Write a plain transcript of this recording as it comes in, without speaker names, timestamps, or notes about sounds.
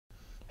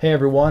Hey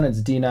everyone,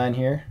 it's D9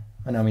 here.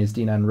 I know me as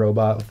D9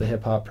 Robot with the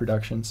Hip Hop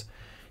Productions,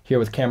 here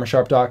with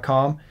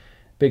CameraSharp.com.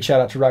 Big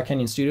shout out to Rock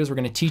Canyon Studios. We're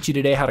going to teach you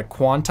today how to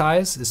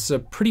quantize. This is a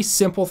pretty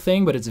simple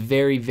thing, but it's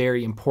very,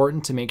 very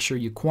important to make sure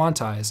you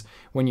quantize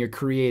when you're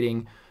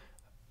creating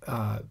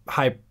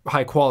high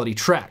quality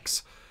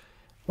tracks.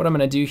 What I'm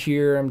going to do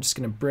here, I'm just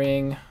going to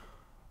bring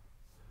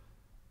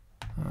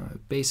a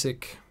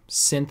basic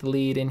synth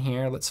lead in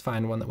here. Let's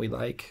find one that we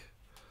like.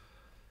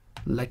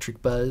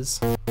 Electric Buzz.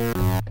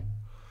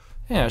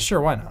 Yeah,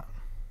 sure, why not?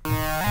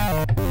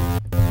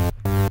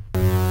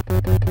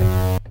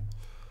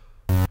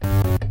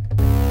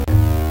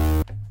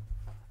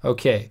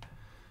 Okay,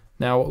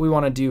 now what we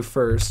want to do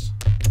first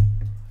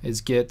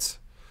is get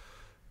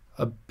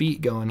a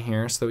beat going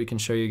here so that we can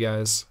show you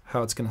guys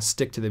how it's going to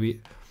stick to the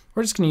beat.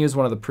 We're just going to use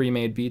one of the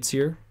pre-made beats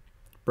here,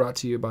 brought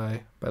to you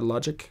by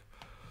Logic.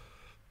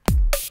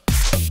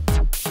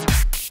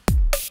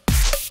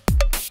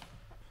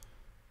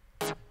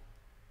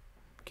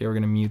 Okay, we're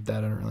going to mute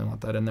that. I don't really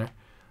want that in there.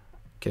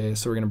 Okay,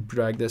 so we're going to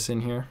drag this in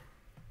here.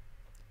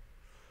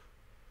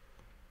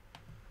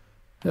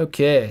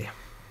 Okay.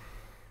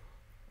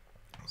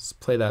 Let's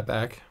play that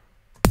back.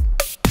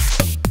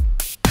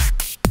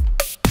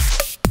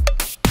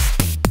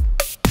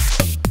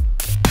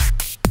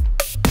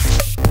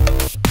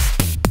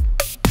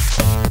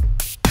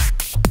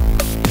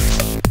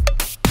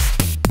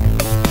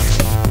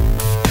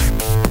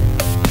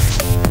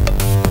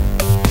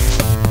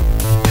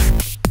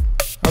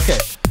 Okay.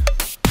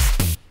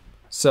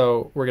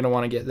 So we're going to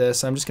want to get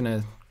this. I'm just going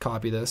to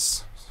copy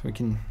this so we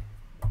can.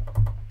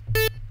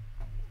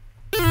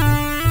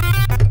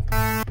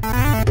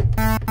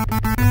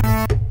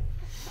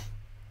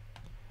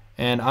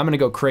 And I'm going to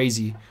go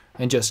crazy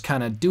and just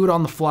kind of do it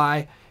on the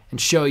fly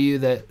and show you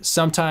that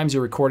sometimes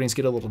your recordings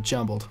get a little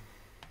jumbled.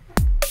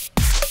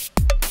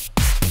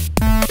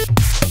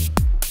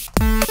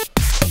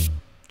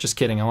 Just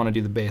kidding, I want to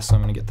do the bass, so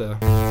I'm going to get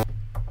the...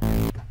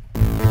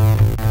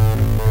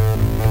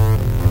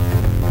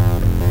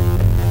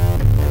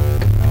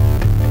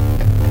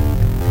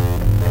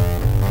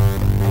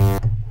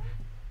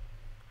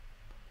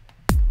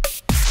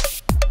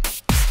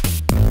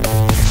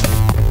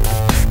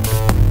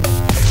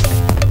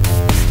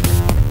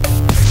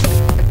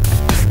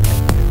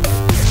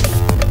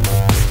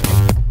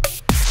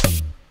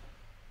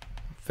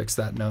 Fix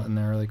that note in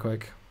there really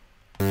quick.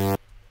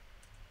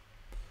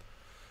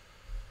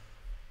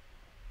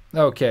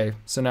 Okay,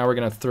 so now we're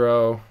going to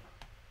throw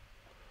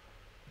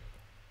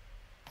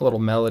a little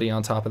melody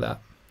on top of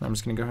that. I'm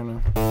just going to go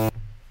ahead and...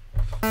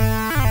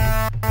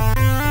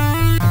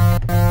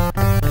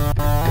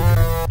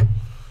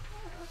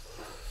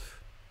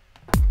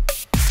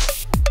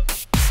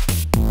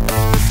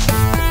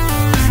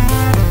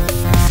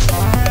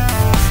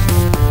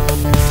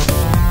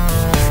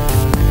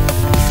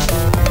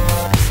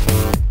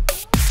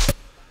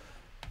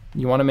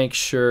 You want to make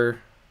sure.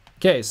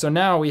 Okay, so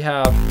now we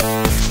have,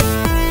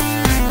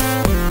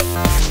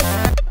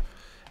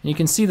 and you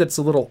can see that it's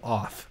a little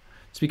off.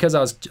 It's because I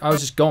was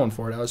just going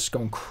for it. I was just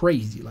going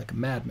crazy like a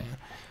madman.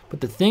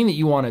 But the thing that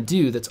you want to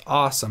do that's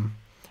awesome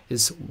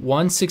is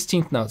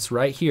 1/16 notes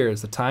right here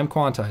is the time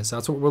quantize.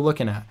 That's what we're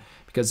looking at,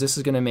 because this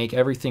is going to make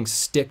everything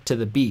stick to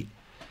the beat.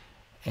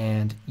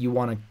 And you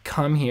want to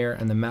come here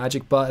and the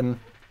magic button,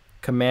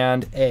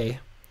 Command A.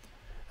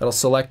 It'll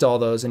select all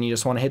those, and you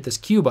just want to hit this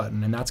Q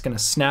button, and that's going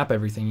to snap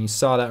everything. You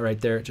saw that right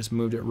there. It just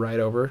moved it right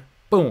over.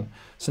 Boom.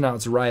 So now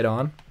it's right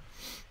on.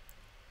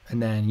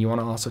 And then you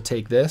want to also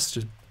take this,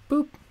 just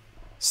boop.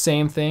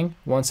 Same thing,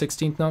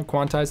 1/16 note,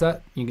 quantize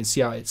that. You can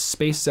see how it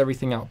spaces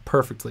everything out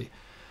perfectly.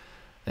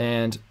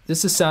 And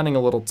this is sounding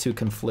a little too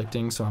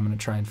conflicting, so I'm going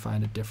to try and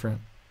find a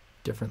different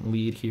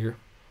lead here.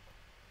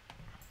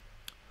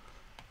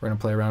 We're going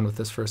to play around with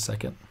this for a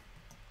second.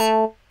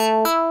 Well,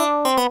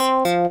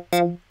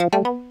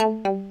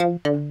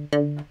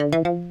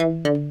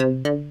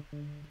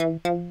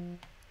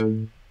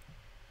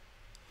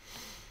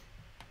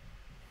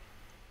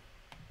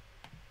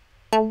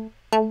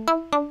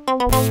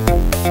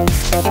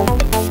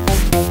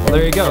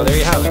 there you go. There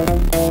you have it.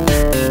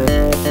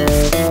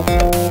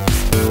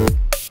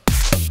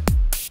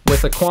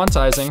 With the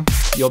quantizing,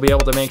 you'll be able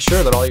to make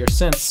sure that all your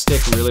synths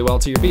stick really well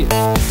to your beat.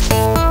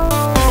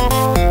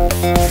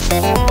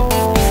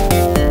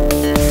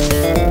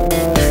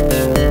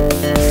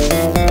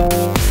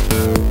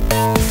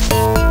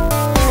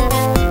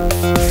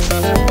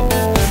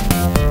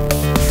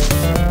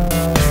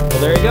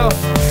 There you go.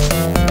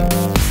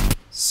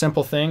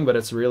 Simple thing, but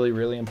it's really,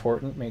 really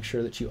important. Make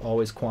sure that you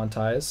always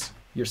quantize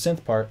your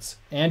synth parts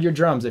and your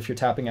drums if you're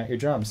tapping out your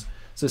drums.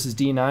 So this is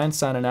D9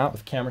 signing out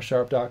with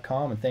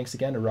CameraSharp.com, and thanks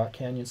again to Rock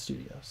Canyon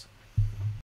Studios.